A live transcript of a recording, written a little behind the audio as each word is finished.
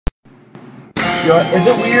Is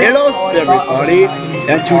it weird? Hello everybody,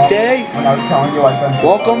 and today, when I was telling you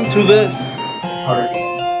welcome to this.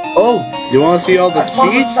 Oh, you wanna see all the cheats?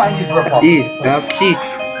 Yes, I have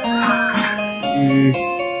cheats.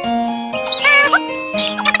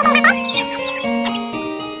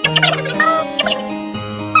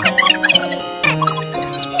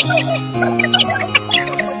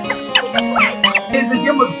 The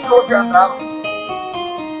game was programmed out.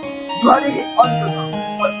 You had to hit under them,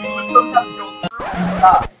 but you would sometimes go through and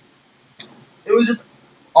die. It was just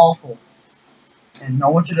awful. And no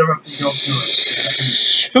one should ever have to go through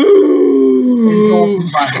it. Until you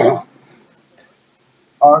find a boss.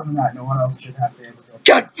 Other than that, no one else should have to ever go through it.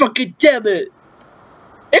 God fucking damn it!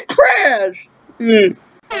 It crashed!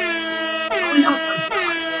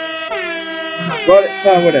 But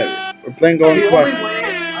fine, whatever. We're playing going The quick. only way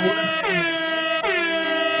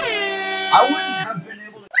I wouldn't have been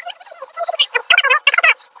able to.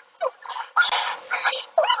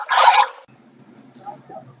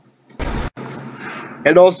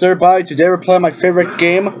 Hello everybody, today we're playing my favorite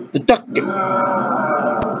game, the duck game.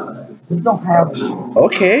 We don't have it.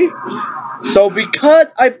 Okay. So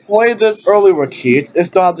because I played this earlier with cheats, it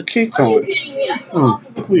still have the cheats on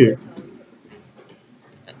it. Weird.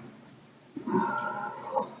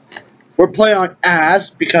 We're playing on ass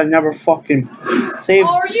because I never fucking saved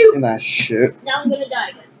in that shit. Now I'm gonna die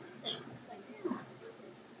again. Thanks.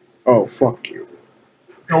 Oh, fuck you.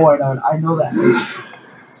 Don't worry about it, I know that.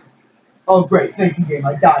 Oh great, thank you game,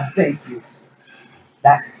 I died, thank you.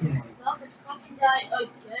 That feeling. Not to fucking die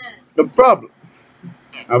again. No problem.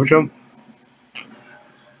 I will show.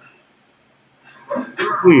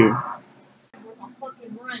 Weird. With a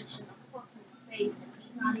fucking wrench in the fucking face and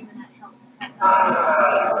he's not even at health.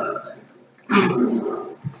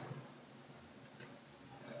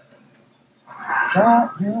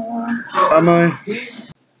 Am I?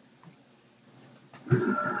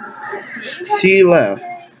 C left.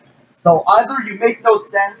 So either you make no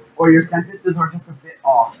sense or your sentences are just a bit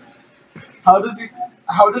off. How does he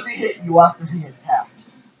hit you after he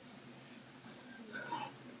attacks?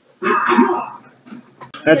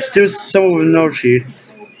 Let's do some with no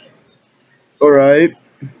cheats. Alright.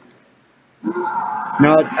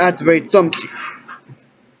 Now let's activate some cheats.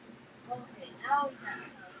 Okay, now he's at health.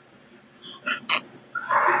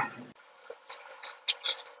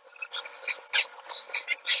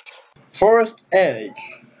 Forest Edge.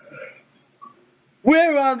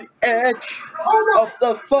 We're on the edge of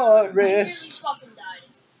the forest. Fucking died.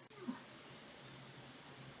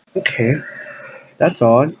 Okay, that's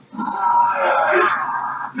odd.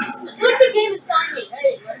 It's like the game is telling me,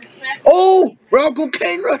 hey, let me smack. Oh, we're on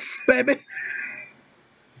Cocaine Rush, baby.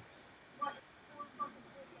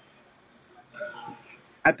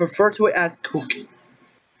 I prefer to it as cookie.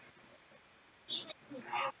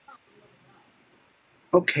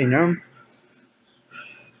 Okay, now.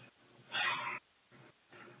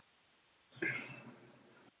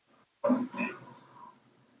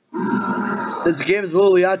 This game is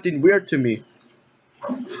literally acting weird to me.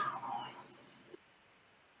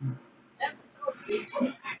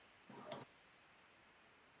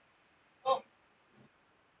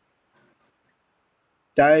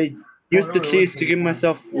 I used the cheats to give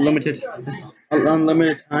myself unlimited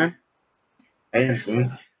time. I am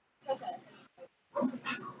soon.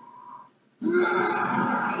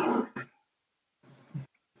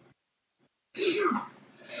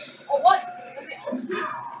 Oh, what?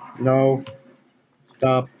 No.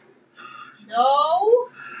 Stop. No.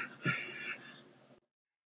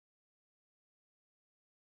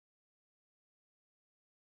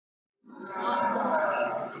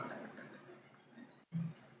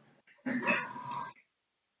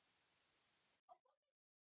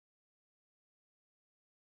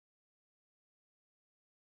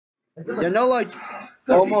 You know, like,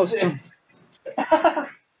 almost.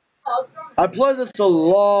 I played this a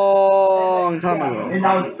long time ago. And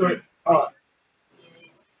now it's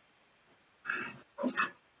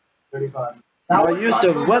 35. Now I used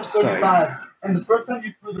the website. 35, and the first time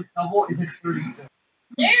you threw the shovel is at 36.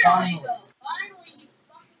 There we go. Finally, you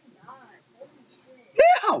fucking died. Holy shit.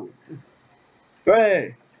 Ow!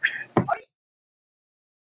 Great.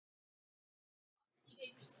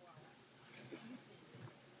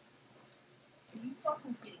 You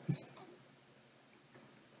fucking kidding me?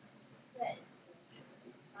 Red.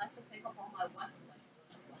 I have to pick up all my weapons.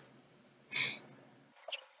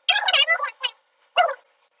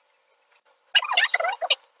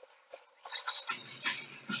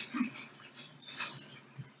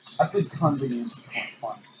 I played tons of games. It's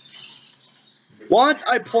fun. Once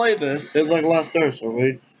I play this, it was like last Thursday,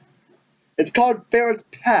 right? It's called Ferris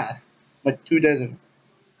Path. Like 2 days ago.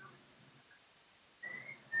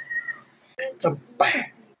 It's a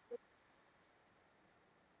bear.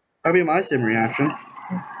 That'd be my same reaction.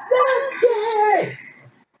 That's gay!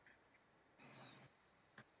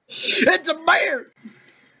 It's a bear!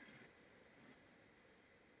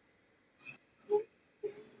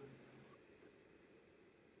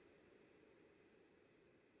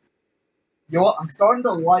 You know what? I'm starting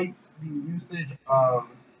to like the usage of.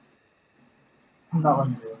 I'm not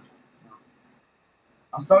letting you do it. No.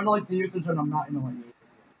 I'm starting to like the usage and I'm not in the like.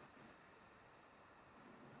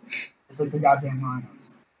 It's like the goddamn rhinos.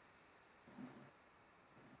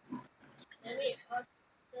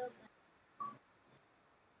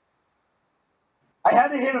 I had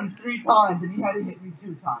to hit him 3 times and he had to hit me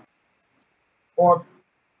 2 times. Or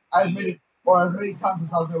as many times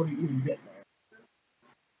as I was able to even get there.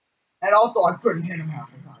 And also I couldn't hit him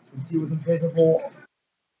half the time since he was invisible.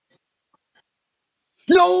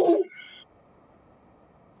 No!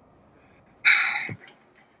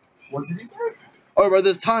 What did he say? Oh, by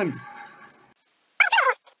this time.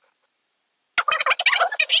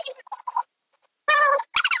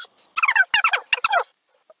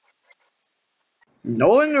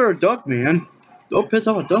 Knowing you're a duck, man. Don't piss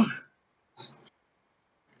off a duck.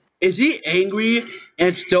 Is he angry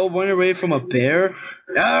and still running away from a bear?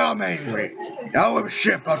 Yeah, I'm angry. I don't give a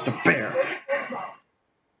shit about the bear.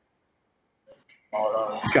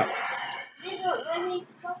 Go.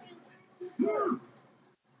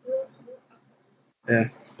 Yeah.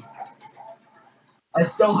 I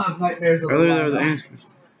still have nightmares of the Earlier there was rhino. answers.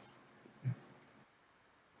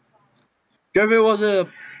 If it was a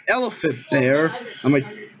elephant bear, and my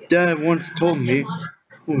dad once told me,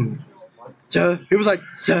 so he was like,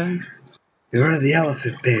 son, you're the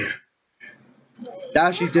elephant bear. That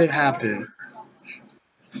actually did happen.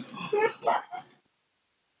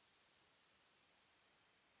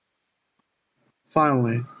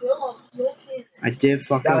 Finally. I did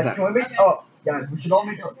fuck up Guys, that. can we make guys, we should all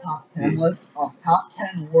make a top 10 list of top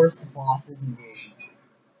 10 worst bosses in games.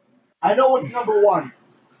 I know what's number 1.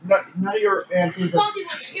 None of your answers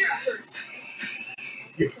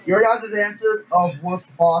your guys' answers of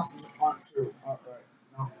worst bosses aren't true. Alright,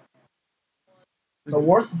 no. The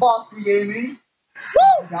worst boss in gaming,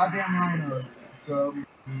 the goddamn rhinos from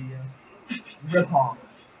the ripoff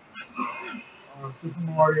of Super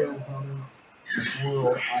Mario Brothers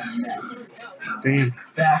World on NES. Damn.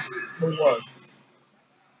 That's the worst.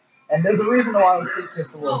 And there's a reason why I would think it's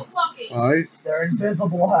the worst. Why? They're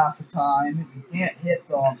invisible half the time, you can't hit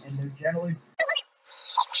them, and they're generally.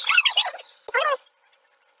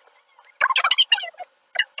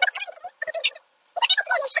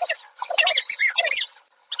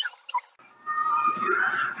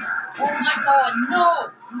 Oh my god, no!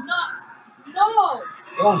 No!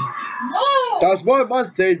 Oh, No! That's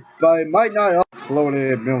one thing, but it might not upload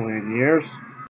in a million years.